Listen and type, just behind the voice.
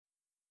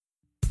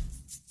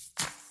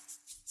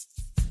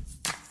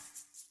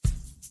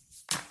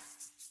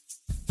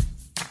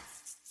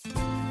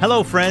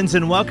Hello, friends,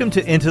 and welcome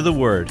to Into the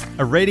Word,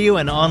 a radio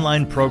and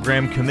online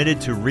program committed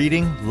to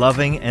reading,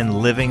 loving, and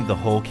living the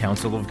whole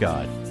counsel of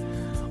God.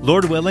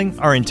 Lord willing,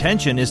 our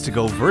intention is to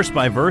go verse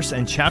by verse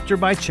and chapter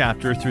by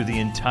chapter through the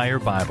entire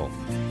Bible.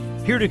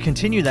 Here to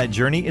continue that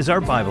journey is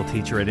our Bible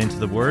teacher at Into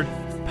the Word,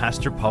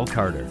 Pastor Paul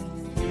Carter.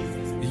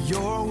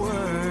 Your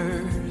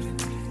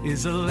word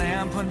is a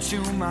lamp unto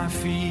my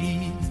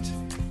feet.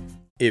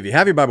 If you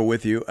have your Bible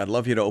with you, I'd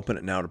love you to open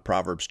it now to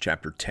Proverbs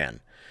chapter 10.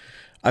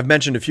 I've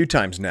mentioned a few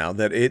times now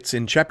that it's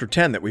in chapter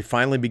 10 that we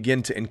finally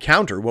begin to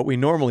encounter what we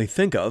normally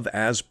think of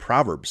as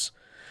proverbs.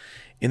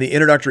 In the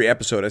introductory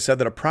episode, I said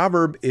that a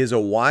proverb is a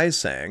wise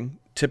saying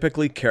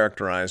typically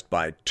characterized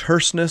by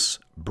terseness,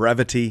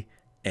 brevity,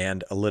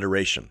 and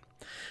alliteration.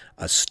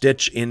 A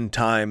stitch in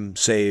time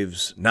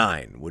saves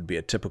 9 would be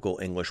a typical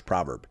English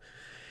proverb.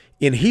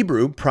 In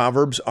Hebrew,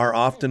 proverbs are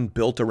often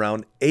built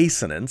around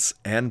assonance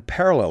and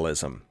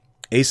parallelism.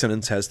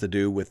 Assonance has to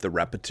do with the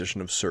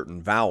repetition of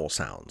certain vowel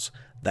sounds.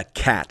 The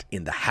cat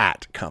in the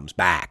hat comes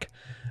back.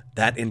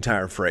 That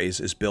entire phrase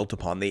is built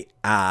upon the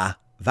ah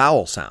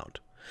vowel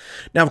sound.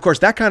 Now, of course,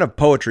 that kind of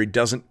poetry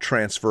doesn't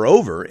transfer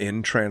over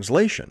in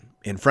translation.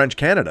 In French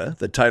Canada,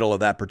 the title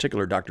of that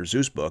particular Dr.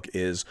 Seuss book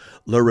is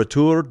Le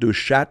Retour du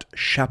Chat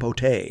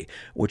Chapoté,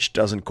 which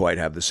doesn't quite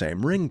have the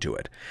same ring to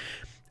it.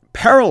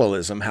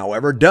 Parallelism,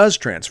 however, does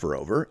transfer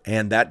over,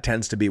 and that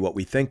tends to be what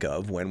we think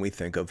of when we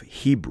think of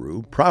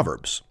Hebrew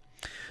proverbs.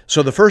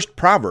 So the first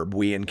proverb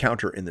we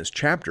encounter in this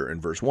chapter in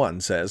verse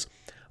 1 says,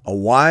 "A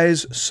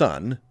wise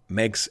son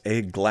makes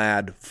a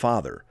glad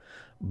father,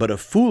 but a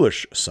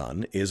foolish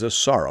son is a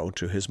sorrow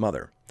to his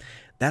mother."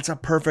 That's a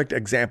perfect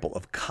example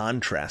of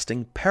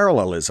contrasting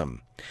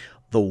parallelism.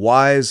 The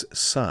wise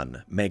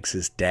son makes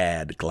his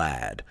dad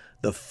glad.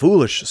 The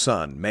foolish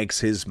son makes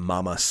his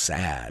mama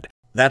sad.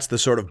 That's the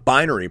sort of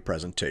binary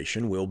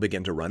presentation we'll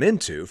begin to run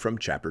into from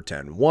chapter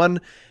 10:1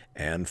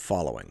 and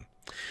following.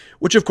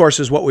 Which, of course,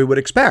 is what we would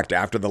expect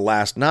after the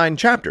last 9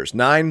 chapters.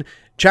 9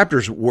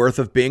 chapters worth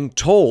of being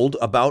told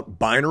about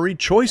binary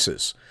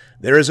choices.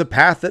 There is a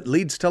path that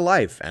leads to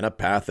life and a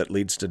path that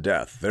leads to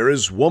death. There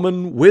is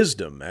woman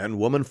wisdom and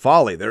woman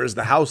folly. There is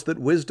the house that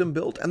wisdom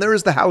built, and there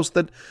is the house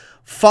that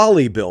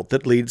folly built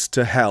that leads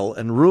to hell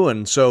and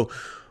ruin. So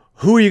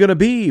who are you going to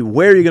be?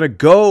 Where are you going to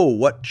go?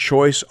 What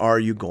choice are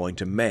you going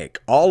to make?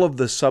 All of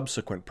the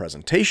subsequent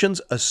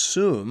presentations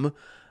assume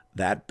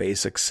that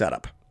basic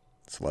setup.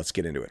 So let's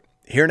get into it.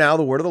 Hear now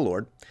the word of the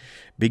Lord,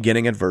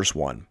 beginning at verse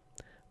 1.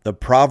 The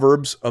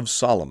Proverbs of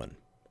Solomon.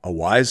 A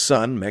wise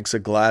son makes a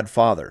glad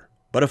father,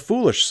 but a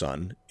foolish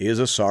son is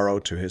a sorrow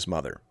to his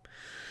mother.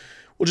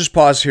 We'll just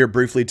pause here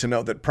briefly to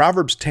note that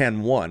Proverbs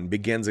 10:1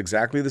 begins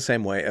exactly the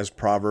same way as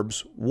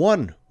Proverbs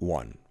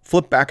 1:1.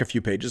 Flip back a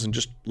few pages and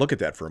just look at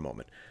that for a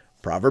moment.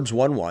 Proverbs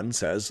 1:1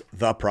 says,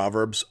 the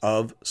Proverbs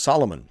of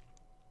Solomon.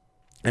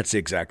 That's the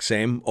exact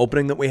same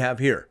opening that we have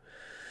here.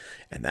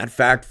 And that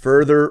fact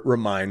further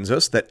reminds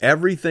us that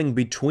everything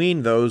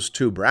between those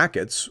two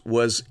brackets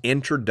was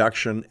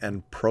introduction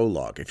and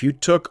prologue. If you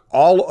took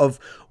all of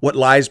what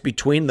lies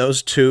between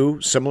those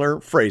two similar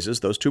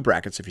phrases, those two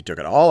brackets, if you took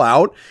it all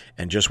out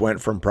and just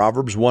went from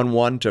Proverbs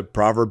 1:1 to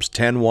Proverbs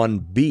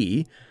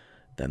 10:1b,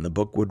 then the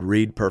book would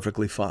read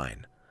perfectly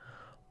fine.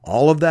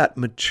 All of that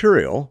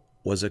material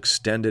was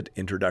extended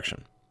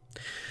introduction.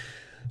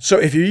 So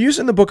if you're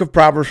using the book of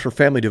Proverbs for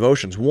family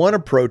devotions, one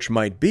approach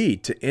might be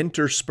to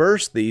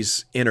intersperse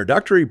these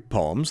introductory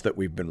poems that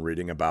we've been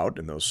reading about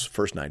in those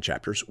first 9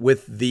 chapters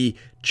with the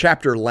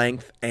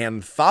chapter-length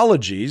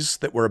anthologies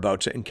that we're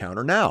about to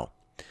encounter now.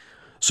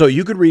 So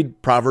you could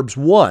read Proverbs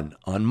 1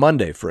 on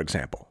Monday, for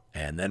example,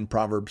 and then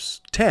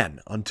Proverbs 10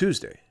 on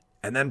Tuesday,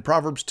 and then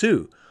Proverbs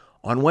 2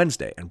 on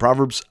Wednesday, and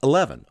Proverbs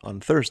 11 on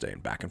Thursday,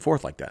 and back and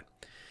forth like that.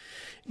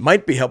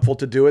 Might be helpful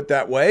to do it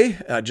that way,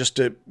 just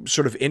to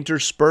sort of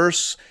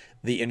intersperse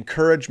the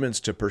encouragements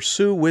to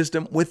pursue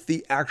wisdom with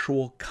the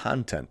actual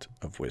content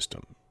of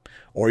wisdom.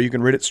 Or you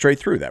can read it straight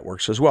through. That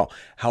works as well.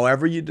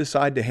 However you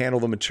decide to handle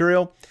the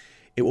material,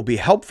 it will be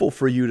helpful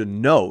for you to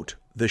note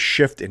the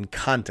shift in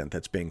content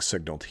that's being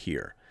signaled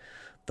here.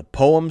 The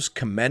poems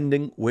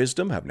commending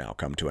wisdom have now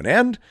come to an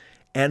end,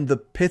 and the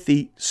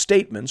pithy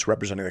statements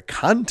representing the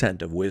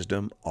content of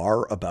wisdom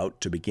are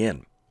about to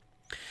begin.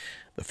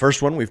 The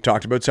first one we've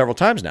talked about several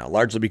times now,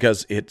 largely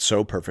because it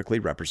so perfectly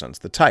represents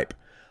the type.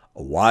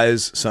 A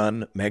wise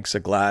son makes a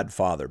glad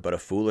father, but a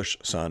foolish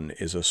son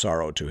is a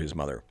sorrow to his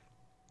mother.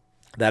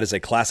 That is a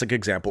classic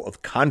example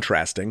of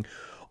contrasting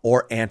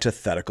or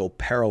antithetical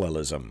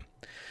parallelism.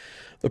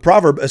 The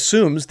proverb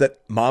assumes that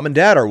mom and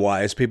dad are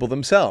wise people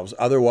themselves,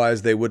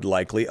 otherwise they would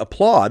likely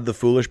applaud the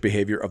foolish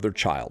behavior of their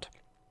child.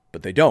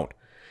 But they don't,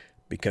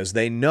 because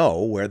they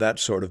know where that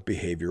sort of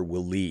behavior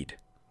will lead.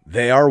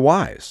 They are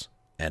wise.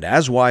 And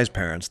as wise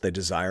parents, they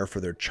desire for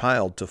their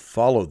child to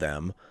follow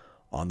them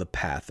on the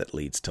path that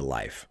leads to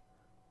life.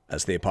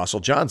 As the Apostle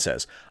John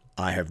says,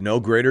 I have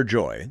no greater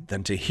joy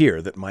than to hear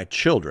that my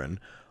children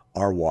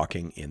are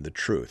walking in the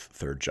truth.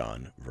 3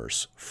 John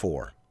verse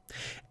 4.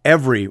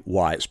 Every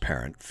wise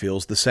parent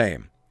feels the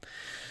same.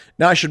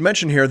 Now, I should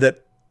mention here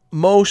that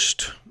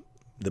most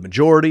The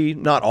majority,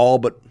 not all,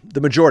 but the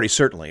majority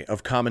certainly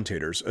of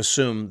commentators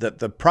assume that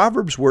the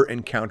Proverbs we're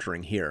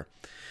encountering here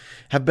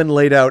have been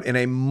laid out in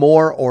a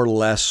more or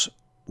less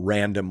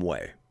random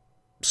way.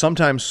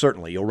 Sometimes,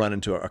 certainly, you'll run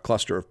into a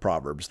cluster of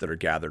Proverbs that are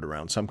gathered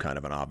around some kind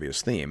of an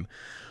obvious theme,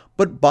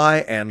 but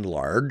by and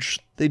large,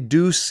 they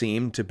do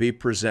seem to be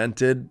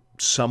presented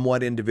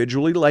somewhat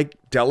individually, like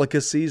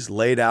delicacies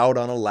laid out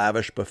on a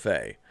lavish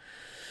buffet.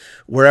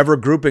 Wherever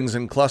groupings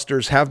and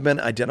clusters have been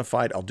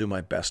identified, I'll do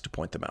my best to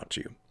point them out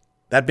to you.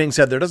 That being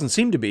said, there doesn't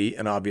seem to be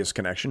an obvious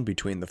connection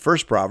between the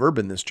first proverb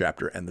in this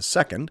chapter and the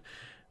second,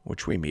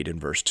 which we meet in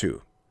verse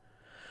 2.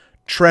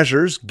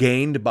 Treasures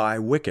gained by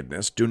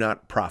wickedness do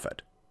not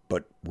profit,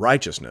 but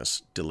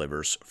righteousness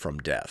delivers from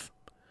death.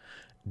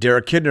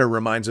 Derek Kidner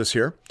reminds us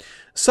here,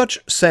 such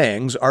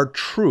sayings are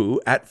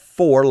true at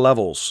 4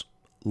 levels: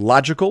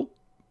 logical,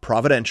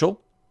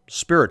 providential,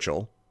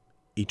 spiritual,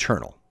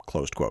 eternal.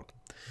 Closed quote.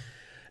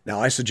 Now,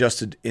 I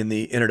suggested in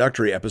the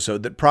introductory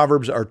episode that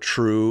Proverbs are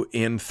true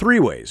in 3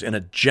 ways: in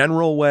a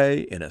general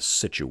way, in a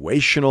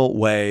situational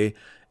way,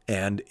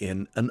 and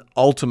in an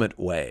ultimate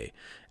way.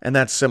 And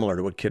that's similar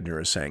to what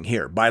Kidner is saying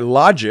here. By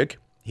logic,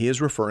 he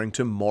is referring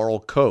to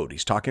moral code.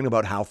 He's talking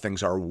about how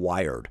things are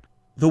wired.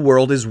 The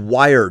world is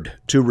wired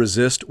to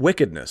resist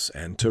wickedness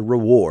and to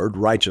reward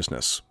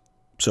righteousness.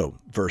 So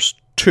verse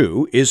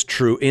 2 is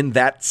true in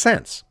that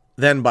sense.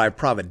 Then by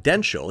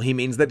providential, he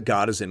means that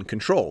God is in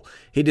control.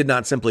 He did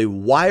not simply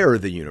wire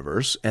the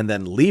universe and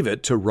then leave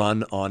it to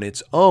run on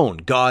its own.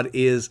 God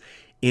is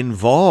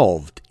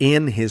involved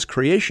in his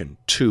creation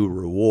to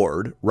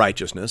reward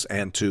righteousness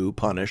and to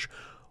punish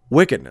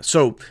wickedness.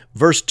 So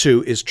verse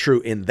 2 is true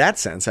in that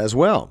sense as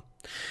well.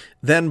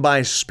 Then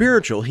by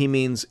spiritual, he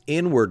means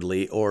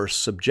inwardly or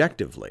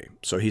subjectively.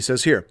 So he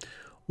says here,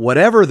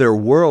 whatever their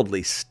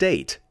worldly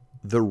state,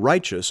 the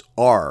righteous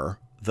are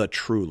the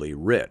truly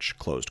rich,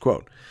 closed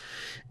quote.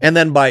 And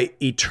then by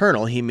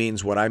eternal, he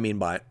means what I mean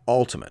by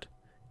ultimate.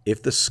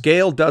 If the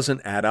scale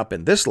doesn't add up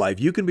in this life,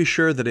 you can be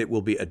sure that it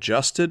will be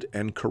adjusted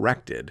and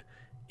corrected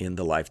in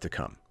the life to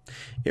come.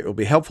 It will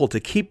be helpful to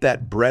keep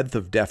that breadth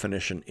of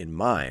definition in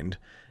mind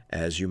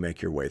as you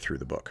make your way through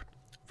the book.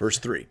 Verse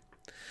 3,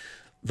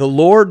 the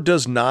Lord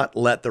does not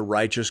let the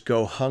righteous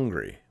go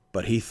hungry,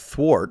 but he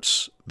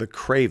thwarts the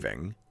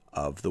craving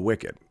of the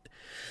wicked.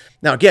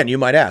 Now, again, you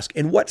might ask,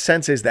 in what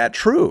sense is that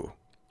true?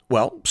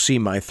 Well, see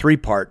my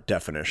 3-part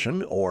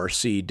definition, or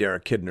see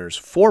Derek Kidner's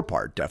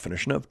 4-part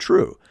definition of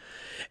true.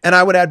 And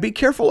I would add, be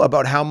careful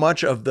about how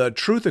much of the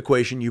truth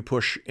equation you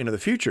push into the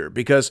future,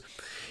 because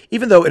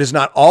even though it is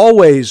not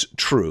always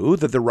true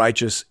that the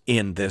righteous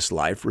in this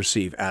life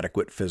receive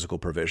adequate physical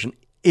provision,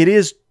 it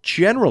is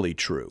generally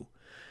true,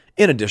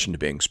 in addition to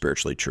being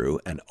spiritually true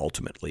and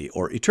ultimately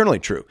or eternally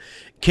true.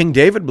 King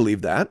David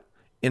believed that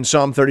in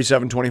Psalm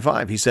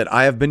 37:25. He said,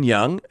 I have been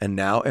young and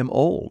now am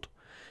old,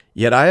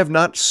 yet I have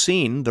not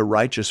seen the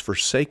righteous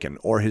forsaken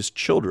or his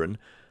children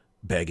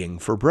begging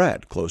for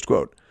bread, closed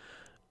quote.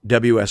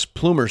 W.S.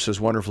 Plumer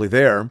says wonderfully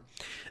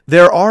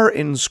there are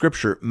in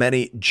Scripture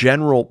many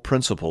general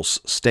principles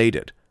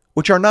stated,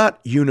 which are not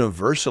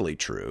universally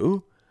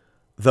true,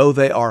 though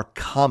they are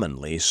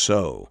commonly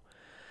so,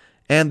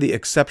 and the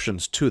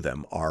exceptions to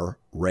them are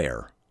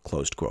rare,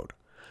 closed quote.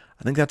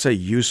 I think that's a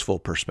useful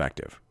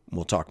perspective.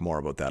 We'll talk more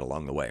about that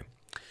along the way.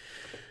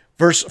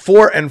 Verse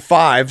 4 and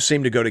 5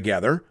 seem to go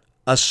together.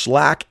 A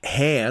slack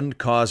hand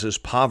causes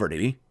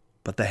poverty,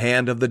 but the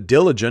hand of the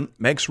diligent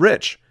makes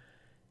rich.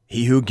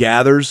 He who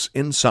gathers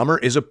in summer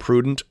is a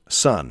prudent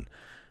son,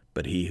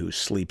 but he who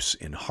sleeps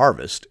in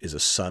harvest is a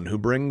son who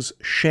brings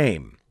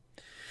shame.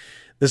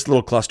 This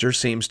little cluster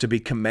seems to be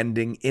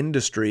commending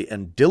industry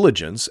and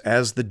diligence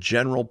as the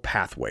general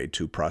pathway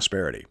to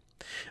prosperity.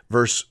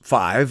 Verse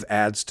 5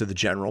 adds to the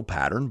general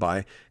pattern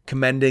by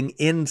commending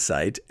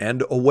insight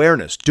and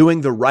awareness.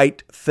 Doing the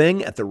right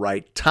thing at the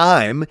right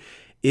time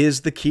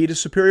is the key to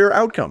superior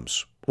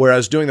outcomes,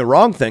 whereas doing the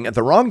wrong thing at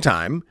the wrong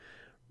time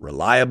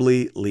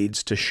reliably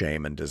leads to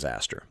shame and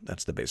disaster.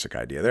 That's the basic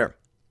idea there.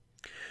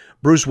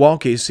 Bruce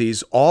Waltke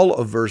sees all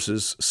of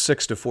verses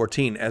 6 to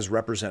 14 as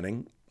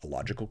representing a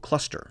logical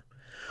cluster.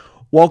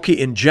 Waltke,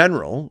 in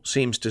general,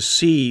 seems to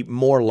see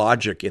more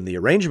logic in the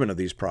arrangement of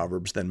these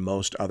proverbs than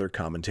most other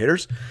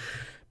commentators.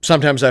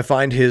 Sometimes I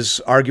find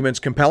his arguments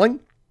compelling,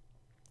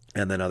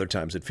 and then other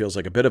times it feels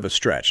like a bit of a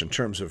stretch in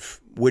terms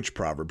of which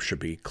proverbs should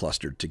be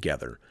clustered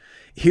together.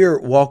 Here,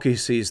 Waltke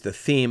sees the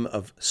theme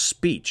of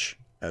speech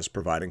as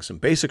providing some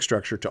basic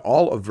structure to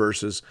all of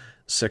verses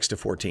 6 to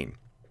 14.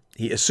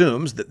 He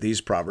assumes that these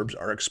proverbs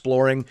are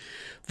exploring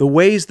the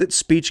ways that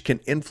speech can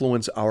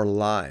influence our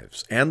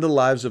lives and the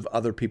lives of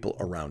other people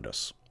around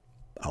us.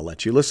 I'll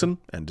let you listen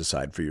and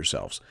decide for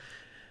yourselves,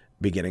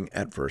 beginning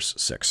at verse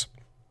 6.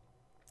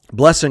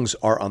 Blessings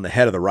are on the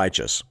head of the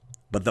righteous,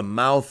 but the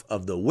mouth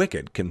of the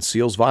wicked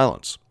conceals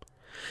violence.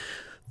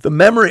 The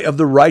memory of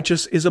the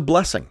righteous is a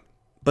blessing,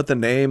 but the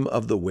name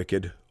of the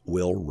wicked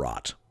will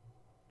rot.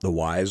 The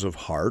wise of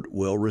heart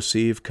will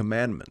receive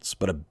commandments,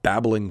 but a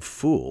babbling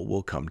fool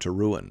will come to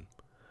ruin.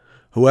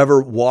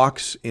 Whoever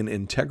walks in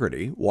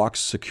integrity walks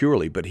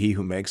securely, but he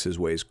who makes his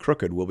ways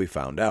crooked will be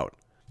found out.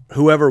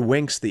 Whoever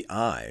winks the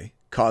eye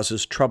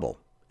causes trouble,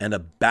 and a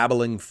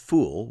babbling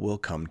fool will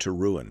come to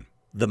ruin.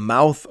 The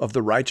mouth of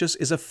the righteous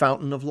is a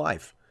fountain of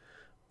life,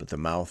 but the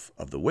mouth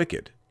of the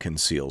wicked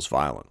conceals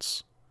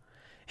violence.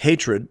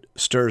 Hatred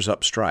stirs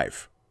up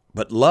strife,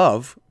 but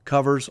love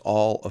covers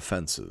all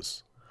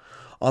offenses.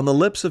 On the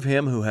lips of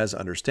him who has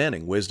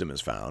understanding wisdom is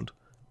found,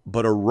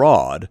 but a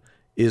rod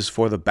is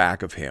for the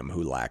back of him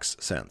who lacks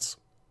sense.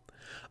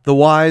 The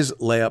wise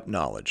lay up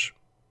knowledge,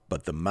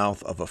 but the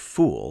mouth of a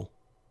fool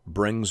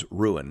brings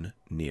ruin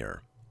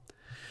near.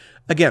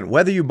 Again,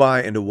 whether you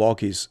buy into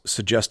Walke's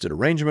suggested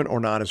arrangement or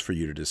not is for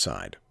you to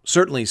decide.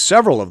 Certainly,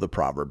 several of the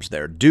Proverbs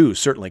there do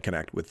certainly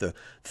connect with the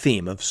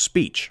theme of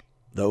speech,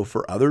 though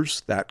for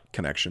others, that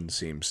connection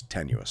seems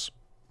tenuous.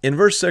 In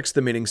verse 6,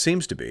 the meaning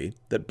seems to be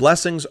that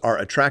blessings are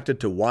attracted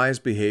to wise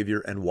behavior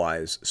and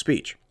wise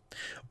speech,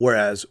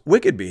 whereas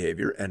wicked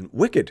behavior and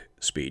wicked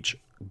speech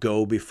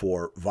go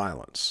before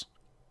violence.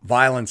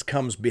 Violence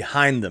comes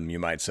behind them, you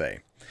might say.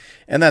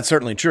 And that's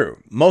certainly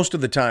true. Most of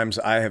the times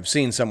I have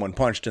seen someone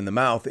punched in the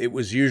mouth, it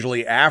was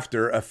usually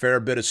after a fair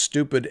bit of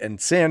stupid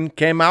and sin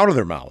came out of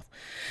their mouth.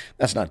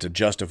 That's not to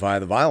justify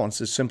the violence.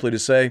 It's simply to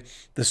say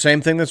the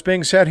same thing that's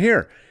being said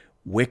here.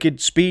 Wicked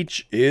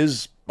speech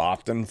is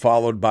often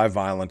followed by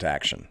violent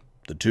action.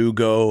 The two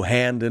go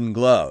hand in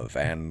glove,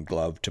 and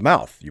glove to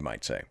mouth, you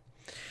might say.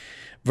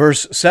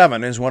 Verse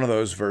 7 is one of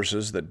those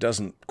verses that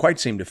doesn't quite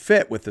seem to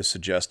fit with the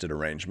suggested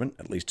arrangement,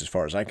 at least as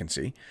far as I can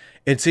see.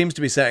 It seems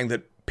to be saying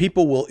that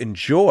people will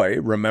enjoy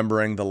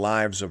remembering the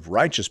lives of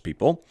righteous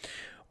people,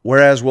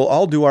 whereas we'll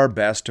all do our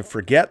best to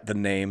forget the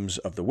names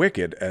of the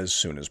wicked as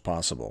soon as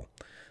possible.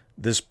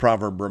 This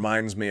proverb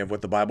reminds me of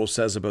what the Bible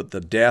says about the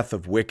death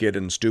of wicked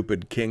and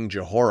stupid King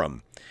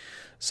Jehoram.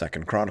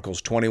 2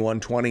 Chronicles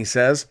 21:20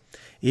 says,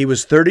 "He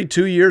was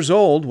 32 years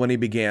old when he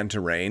began to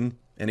reign,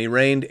 and he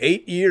reigned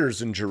 8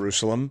 years in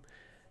Jerusalem,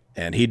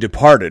 and he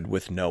departed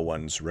with no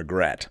one's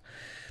regret."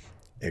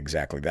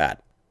 Exactly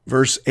that.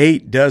 Verse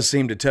 8 does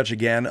seem to touch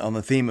again on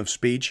the theme of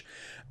speech,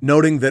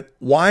 noting that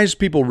wise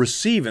people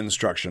receive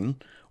instruction,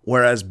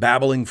 whereas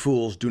babbling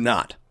fools do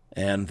not,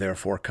 and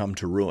therefore come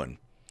to ruin.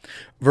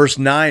 Verse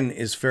 9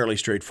 is fairly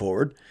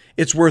straightforward.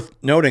 It's worth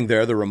noting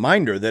there the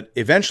reminder that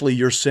eventually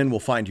your sin will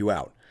find you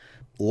out,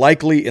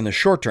 likely in the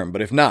short term,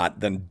 but if not,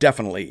 then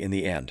definitely in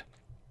the end.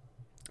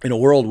 In a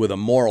world with a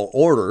moral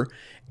order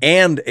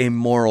and a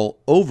moral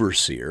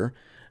overseer,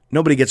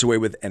 nobody gets away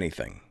with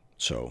anything.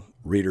 So,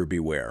 reader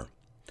beware.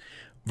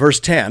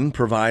 Verse 10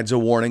 provides a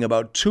warning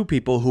about two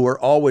people who are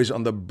always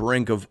on the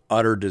brink of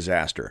utter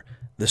disaster,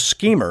 the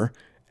schemer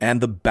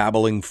and the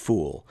babbling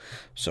fool.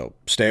 So,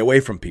 stay away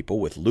from people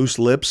with loose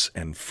lips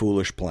and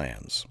foolish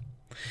plans.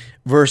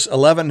 Verse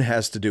 11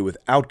 has to do with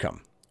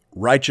outcome.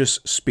 Righteous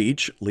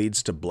speech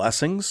leads to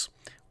blessings.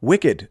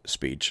 Wicked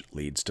speech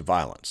leads to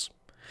violence.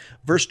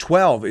 Verse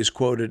 12 is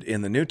quoted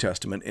in the New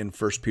Testament in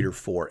 1 Peter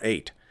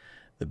 4:8.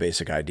 The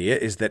basic idea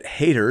is that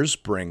haters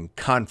bring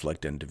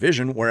conflict and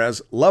division,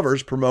 whereas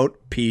lovers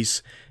promote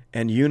peace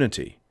and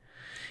unity.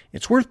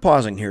 It's worth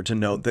pausing here to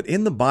note that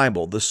in the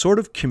Bible, the sort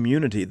of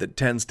community that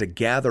tends to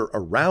gather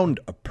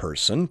around a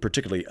person,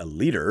 particularly a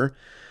leader,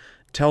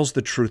 tells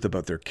the truth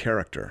about their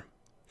character.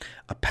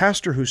 A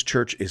pastor whose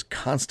church is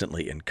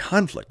constantly in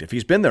conflict, if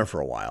he's been there for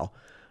a while,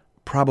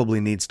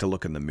 probably needs to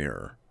look in the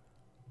mirror.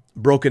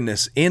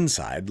 Brokenness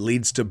inside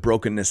leads to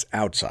brokenness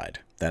outside.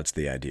 That's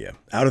the idea.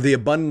 Out of the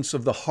abundance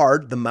of the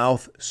heart, the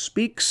mouth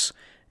speaks,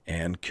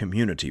 and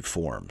community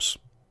forms.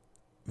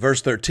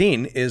 Verse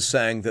 13 is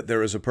saying that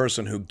there is a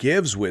person who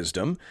gives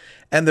wisdom,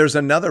 and there's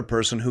another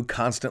person who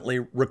constantly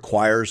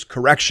requires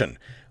correction.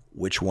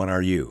 Which one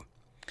are you?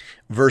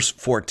 Verse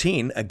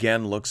 14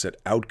 again looks at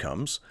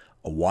outcomes.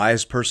 A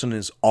wise person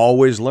is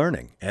always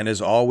learning and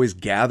is always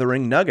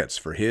gathering nuggets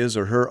for his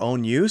or her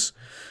own use,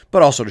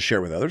 but also to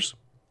share with others.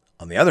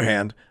 On the other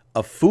hand,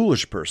 a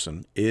foolish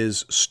person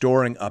is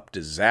storing up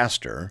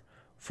disaster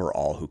for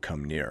all who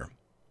come near.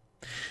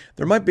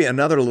 There might be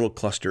another little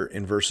cluster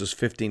in verses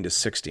 15 to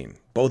 16,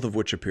 both of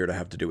which appear to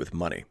have to do with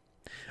money.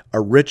 A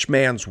rich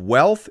man's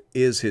wealth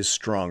is his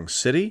strong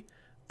city.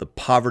 The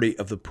poverty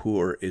of the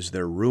poor is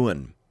their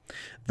ruin.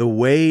 The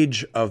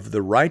wage of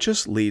the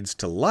righteous leads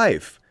to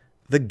life.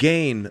 The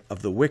gain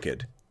of the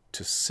wicked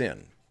to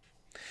sin.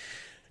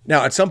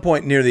 Now, at some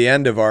point near the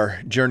end of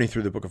our journey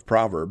through the book of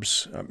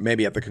Proverbs,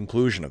 maybe at the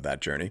conclusion of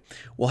that journey,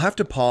 we'll have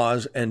to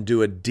pause and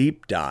do a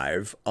deep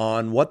dive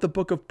on what the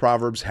book of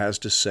Proverbs has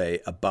to say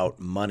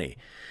about money,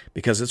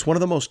 because it's one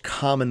of the most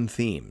common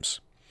themes.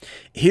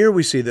 Here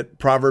we see that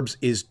Proverbs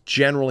is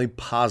generally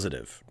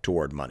positive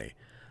toward money.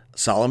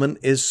 Solomon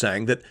is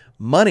saying that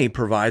money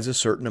provides a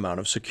certain amount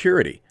of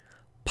security.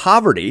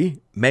 Poverty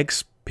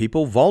makes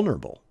people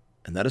vulnerable,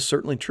 and that is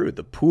certainly true.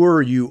 The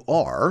poorer you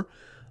are,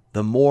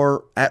 the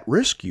more at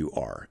risk you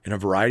are in a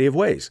variety of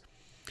ways.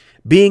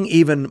 Being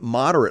even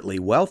moderately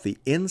wealthy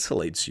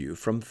insulates you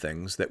from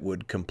things that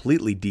would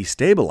completely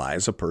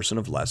destabilize a person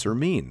of lesser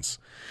means.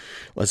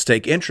 Let's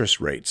take interest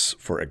rates,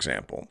 for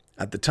example.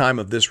 At the time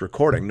of this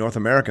recording, North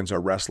Americans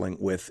are wrestling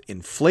with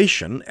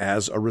inflation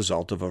as a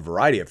result of a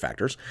variety of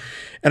factors.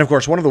 And of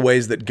course, one of the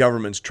ways that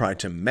governments try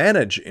to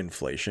manage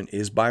inflation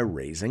is by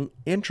raising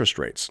interest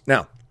rates.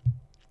 Now,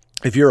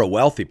 if you're a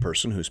wealthy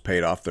person who's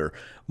paid off their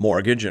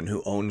mortgage and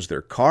who owns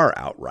their car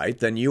outright,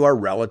 then you are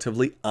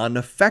relatively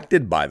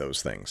unaffected by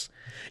those things.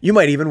 You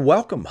might even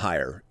welcome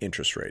higher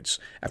interest rates.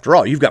 After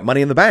all, you've got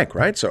money in the bank,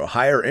 right? So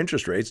higher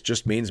interest rates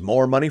just means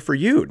more money for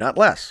you, not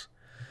less.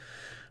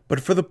 But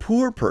for the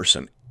poor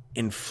person,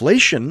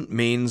 inflation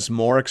means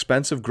more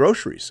expensive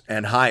groceries,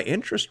 and high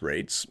interest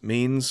rates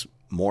means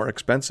more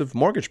expensive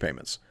mortgage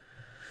payments.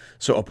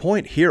 So a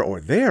point here or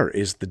there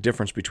is the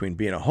difference between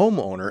being a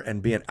homeowner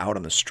and being out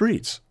on the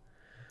streets.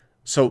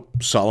 So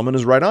Solomon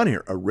is right on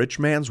here. A rich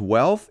man's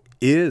wealth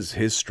is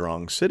his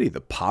strong city.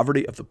 The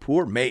poverty of the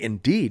poor may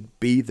indeed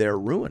be their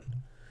ruin.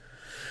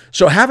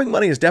 So having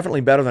money is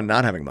definitely better than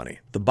not having money.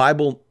 The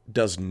Bible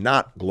does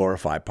not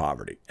glorify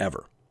poverty,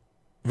 ever.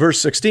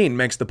 Verse 16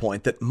 makes the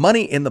point that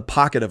money in the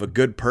pocket of a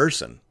good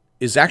person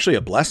is actually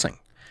a blessing.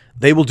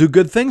 They will do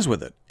good things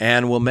with it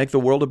and will make the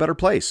world a better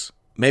place.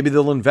 Maybe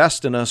they'll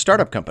invest in a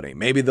startup company.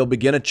 Maybe they'll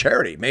begin a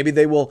charity. Maybe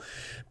they will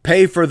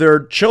pay for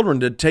their children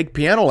to take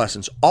piano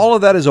lessons. All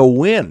of that is a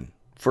win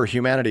for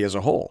humanity as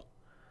a whole.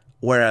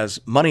 Whereas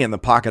money in the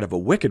pocket of a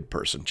wicked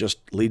person just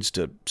leads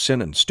to sin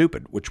and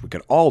stupid, which we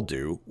could all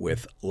do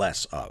with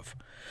less of.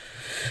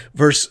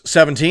 Verse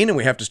 17, and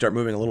we have to start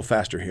moving a little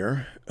faster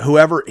here.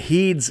 Whoever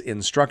heeds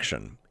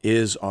instruction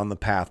is on the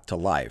path to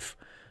life,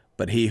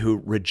 but he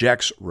who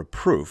rejects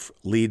reproof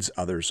leads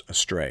others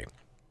astray.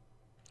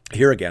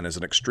 Here again is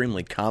an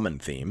extremely common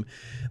theme,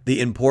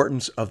 the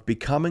importance of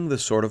becoming the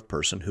sort of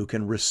person who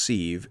can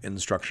receive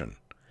instruction.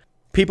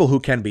 People who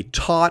can be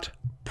taught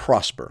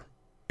prosper.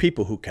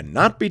 People who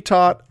cannot be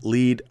taught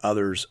lead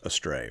others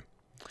astray.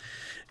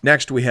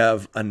 Next, we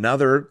have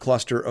another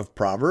cluster of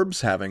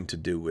proverbs having to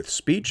do with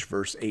speech.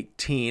 Verse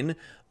 18,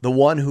 the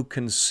one who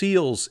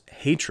conceals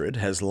hatred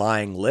has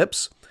lying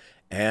lips,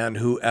 and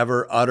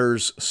whoever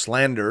utters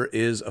slander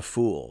is a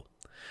fool.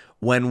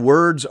 When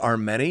words are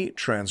many,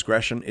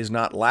 transgression is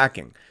not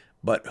lacking,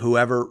 but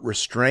whoever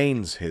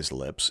restrains his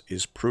lips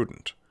is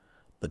prudent.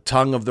 The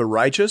tongue of the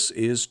righteous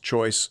is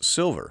choice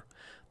silver.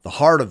 The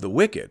heart of the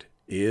wicked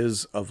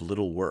is of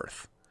little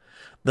worth.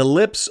 The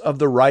lips of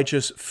the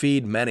righteous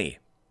feed many,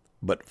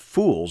 but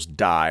fools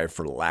die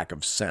for lack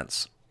of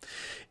sense.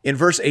 In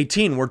verse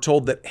 18, we're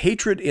told that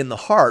hatred in the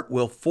heart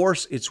will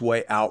force its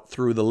way out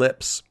through the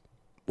lips.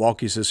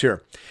 Walke says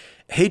here,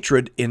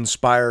 hatred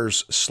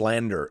inspires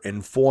slander,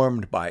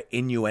 informed by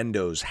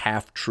innuendos,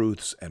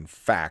 half-truths, and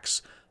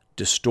facts,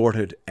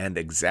 distorted and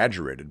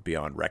exaggerated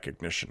beyond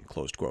recognition,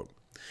 closed quote.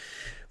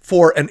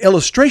 For an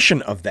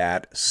illustration of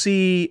that,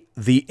 see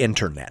the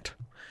internet.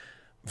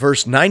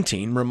 Verse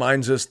 19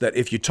 reminds us that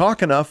if you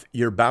talk enough,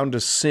 you're bound to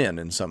sin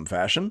in some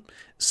fashion.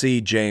 See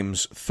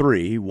James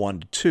 3,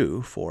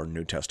 1-2 for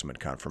New Testament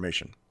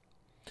confirmation.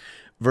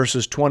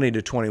 Verses 20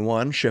 to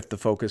 21 shift the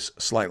focus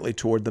slightly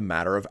toward the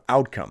matter of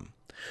outcome.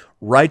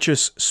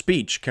 Righteous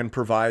speech can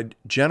provide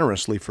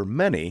generously for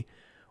many,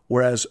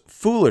 whereas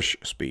foolish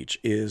speech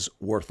is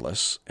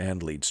worthless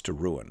and leads to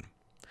ruin.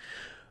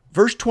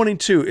 Verse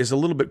 22 is a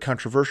little bit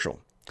controversial.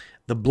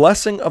 The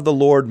blessing of the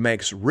Lord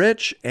makes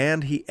rich,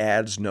 and he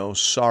adds no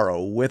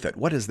sorrow with it.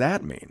 What does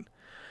that mean?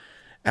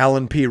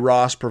 Alan P.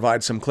 Ross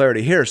provides some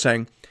clarity here,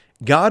 saying,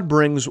 God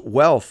brings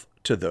wealth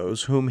to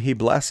those whom he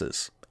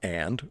blesses,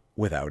 and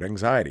without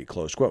anxiety,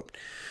 close quote.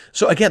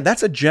 So again,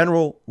 that's a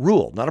general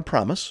rule, not a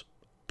promise.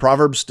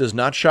 Proverbs does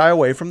not shy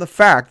away from the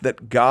fact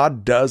that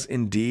God does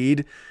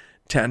indeed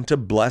tend to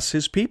bless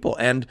his people.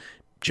 And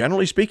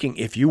generally speaking,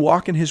 if you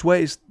walk in his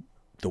ways,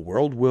 the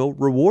world will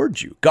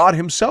reward you. God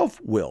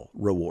himself will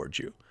reward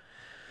you.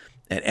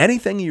 And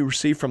anything you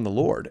receive from the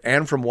Lord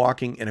and from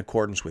walking in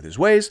accordance with his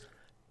ways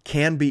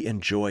can be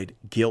enjoyed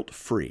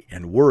guilt-free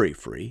and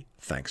worry-free,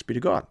 thanks be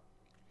to God.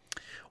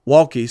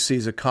 Walke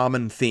sees a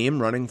common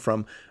theme running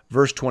from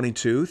verse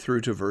 22 through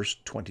to verse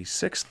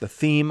 26, the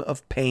theme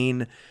of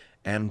pain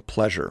and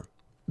pleasure.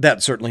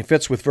 That certainly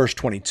fits with verse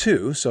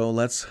 22, so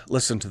let's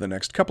listen to the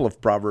next couple of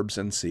Proverbs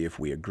and see if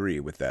we agree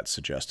with that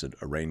suggested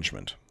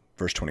arrangement.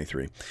 Verse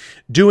 23,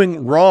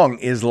 doing wrong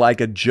is like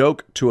a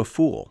joke to a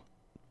fool,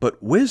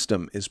 but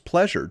wisdom is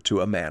pleasure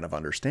to a man of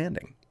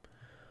understanding.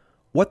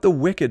 What the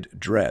wicked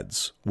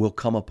dreads will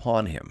come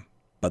upon him,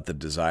 but the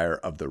desire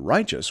of the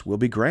righteous will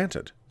be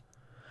granted.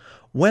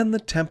 When the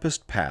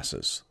tempest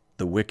passes,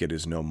 the wicked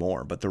is no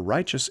more, but the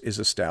righteous is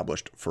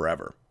established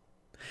forever.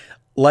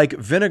 Like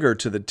vinegar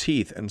to the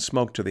teeth and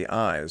smoke to the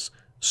eyes,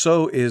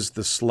 so is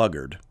the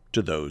sluggard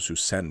to those who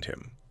send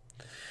him.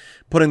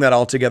 Putting that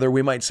all together,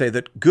 we might say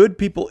that good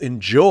people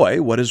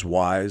enjoy what is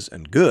wise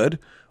and good,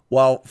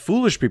 while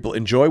foolish people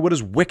enjoy what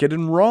is wicked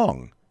and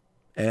wrong,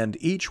 and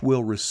each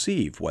will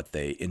receive what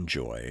they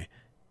enjoy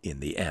in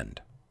the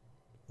end.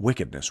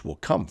 Wickedness will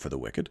come for the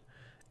wicked,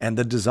 and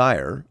the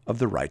desire of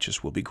the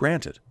righteous will be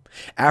granted.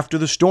 After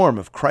the storm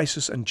of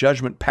crisis and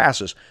judgment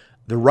passes,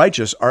 the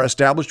righteous are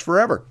established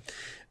forever.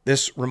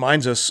 This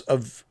reminds us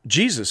of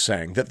Jesus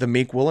saying that the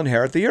meek will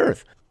inherit the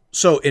earth.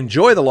 So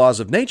enjoy the laws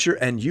of nature,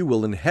 and you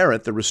will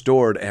inherit the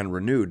restored and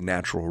renewed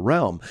natural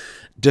realm.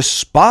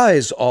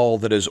 Despise all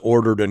that is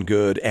ordered and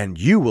good, and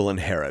you will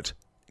inherit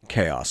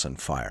chaos and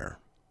fire.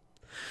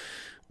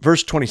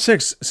 Verse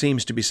 26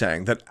 seems to be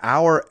saying that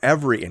our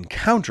every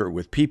encounter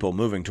with people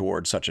moving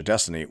towards such a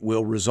destiny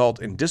will result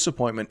in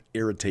disappointment,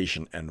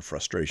 irritation, and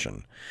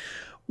frustration.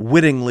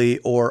 Wittingly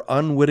or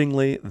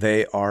unwittingly,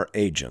 they are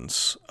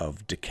agents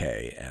of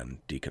decay and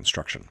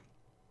deconstruction.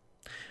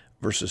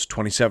 Verses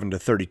 27 to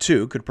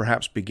 32 could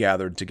perhaps be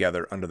gathered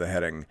together under the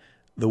heading,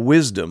 The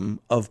Wisdom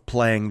of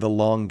Playing the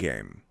Long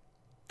Game.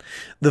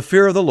 The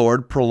fear of the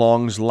Lord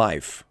prolongs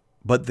life,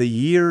 but the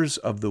years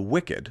of the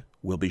wicked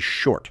will be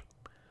short.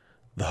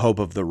 The hope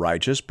of the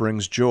righteous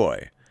brings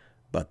joy,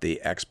 but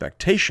the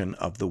expectation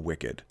of the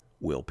wicked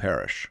will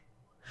perish.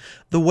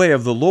 The way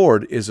of the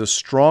Lord is a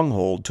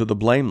stronghold to the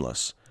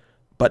blameless,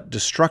 but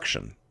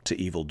destruction to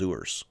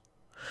evildoers.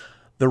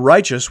 The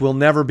righteous will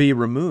never be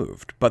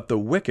removed, but the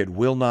wicked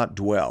will not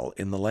dwell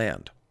in the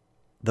land.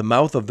 The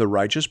mouth of the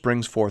righteous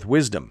brings forth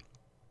wisdom,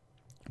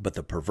 but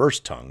the perverse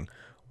tongue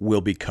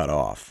will be cut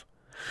off.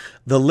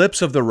 The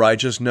lips of the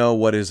righteous know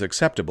what is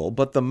acceptable,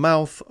 but the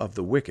mouth of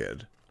the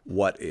wicked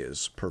what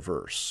is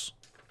perverse.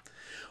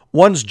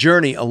 One's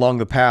journey along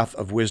the path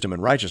of wisdom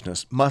and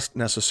righteousness must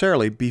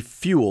necessarily be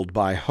fueled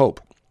by hope.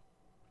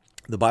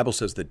 The Bible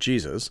says that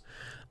Jesus,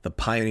 the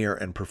pioneer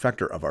and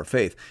perfecter of our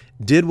faith,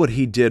 did what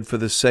he did for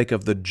the sake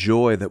of the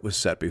joy that was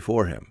set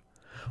before him.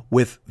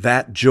 With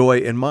that joy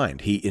in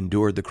mind, he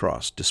endured the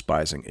cross,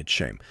 despising its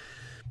shame.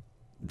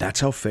 That's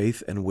how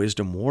faith and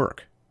wisdom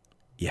work.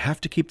 You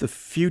have to keep the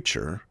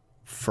future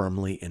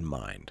firmly in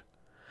mind.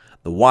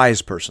 The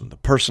wise person, the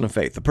person of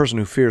faith, the person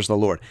who fears the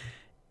Lord,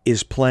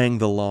 is playing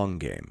the long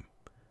game.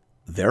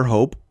 Their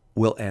hope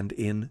will end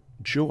in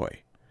joy,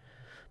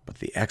 but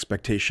the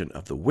expectation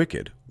of the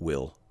wicked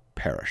will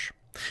perish.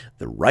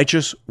 The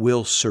righteous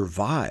will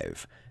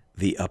survive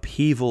the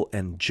upheaval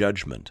and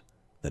judgment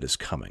that is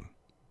coming,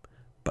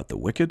 but the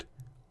wicked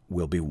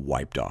will be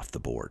wiped off the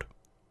board.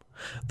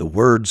 The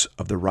words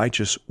of the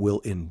righteous will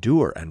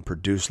endure and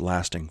produce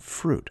lasting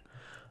fruit,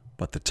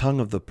 but the tongue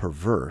of the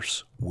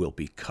perverse will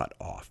be cut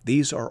off.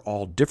 These are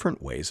all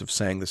different ways of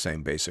saying the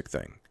same basic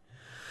thing.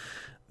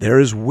 There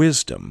is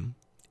wisdom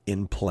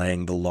in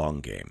playing the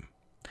long game.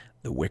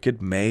 The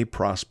wicked may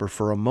prosper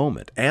for a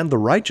moment, and the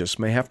righteous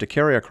may have to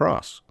carry a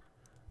cross.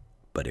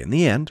 But in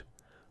the end,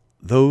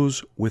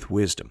 those with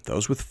wisdom,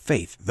 those with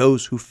faith,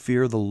 those who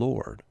fear the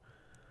Lord,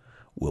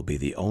 will be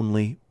the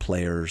only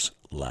players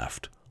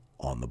left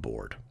on the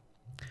board.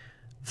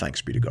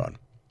 Thanks be to God.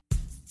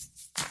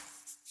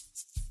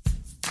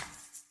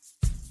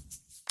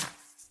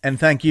 And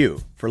thank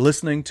you for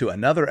listening to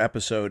another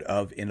episode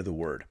of Into the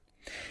Word.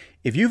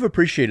 If you've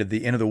appreciated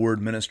the Into the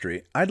Word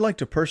ministry, I'd like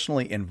to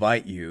personally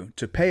invite you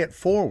to pay it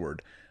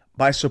forward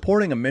by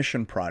supporting a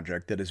mission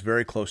project that is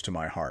very close to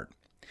my heart.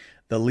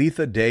 The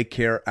Letha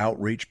Daycare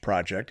Outreach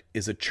Project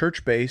is a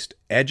church-based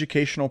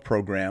educational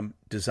program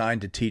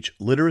designed to teach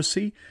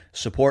literacy,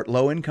 support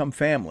low-income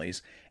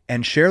families,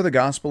 and share the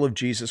gospel of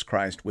Jesus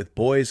Christ with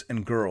boys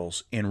and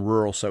girls in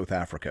rural South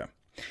Africa.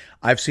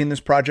 I've seen this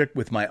project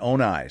with my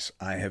own eyes.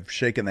 I have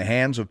shaken the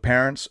hands of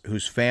parents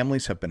whose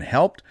families have been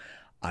helped.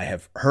 I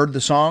have heard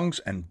the songs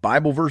and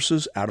Bible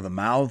verses out of the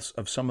mouths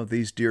of some of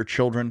these dear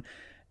children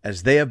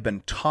as they have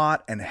been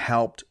taught and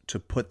helped to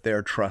put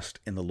their trust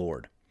in the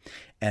Lord.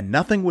 And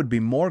nothing would be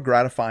more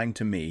gratifying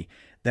to me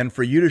than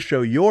for you to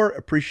show your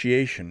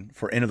appreciation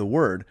for Into the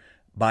Word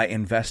by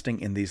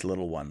investing in these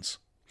little ones.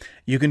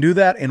 You can do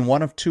that in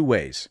one of two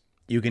ways.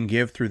 You can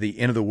give through the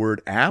Into the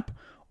Word app,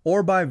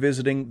 or by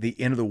visiting the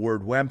Into the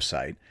Word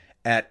website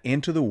at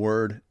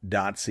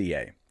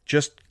intotheword.ca.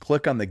 Just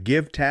click on the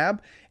Give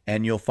tab,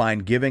 and you'll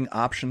find giving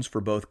options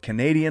for both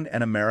Canadian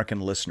and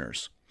American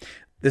listeners.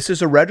 This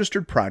is a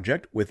registered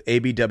project with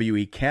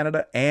ABWE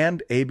Canada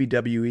and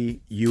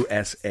ABWE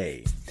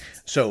USA.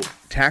 So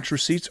tax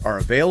receipts are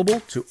available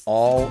to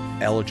all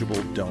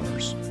eligible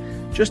donors.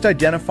 Just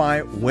identify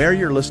where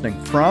you're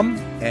listening from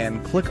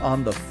and click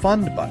on the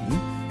Fund button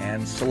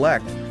and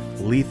select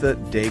Letha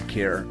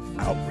Daycare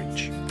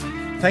Outreach.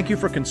 Thank you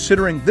for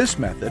considering this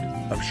method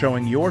of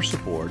showing your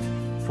support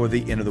for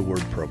the Into the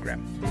Word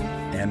program.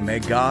 And may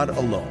God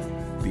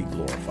alone be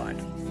glorified.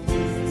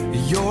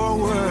 Your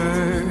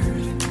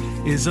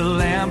word is a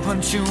lamp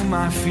unto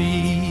my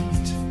feet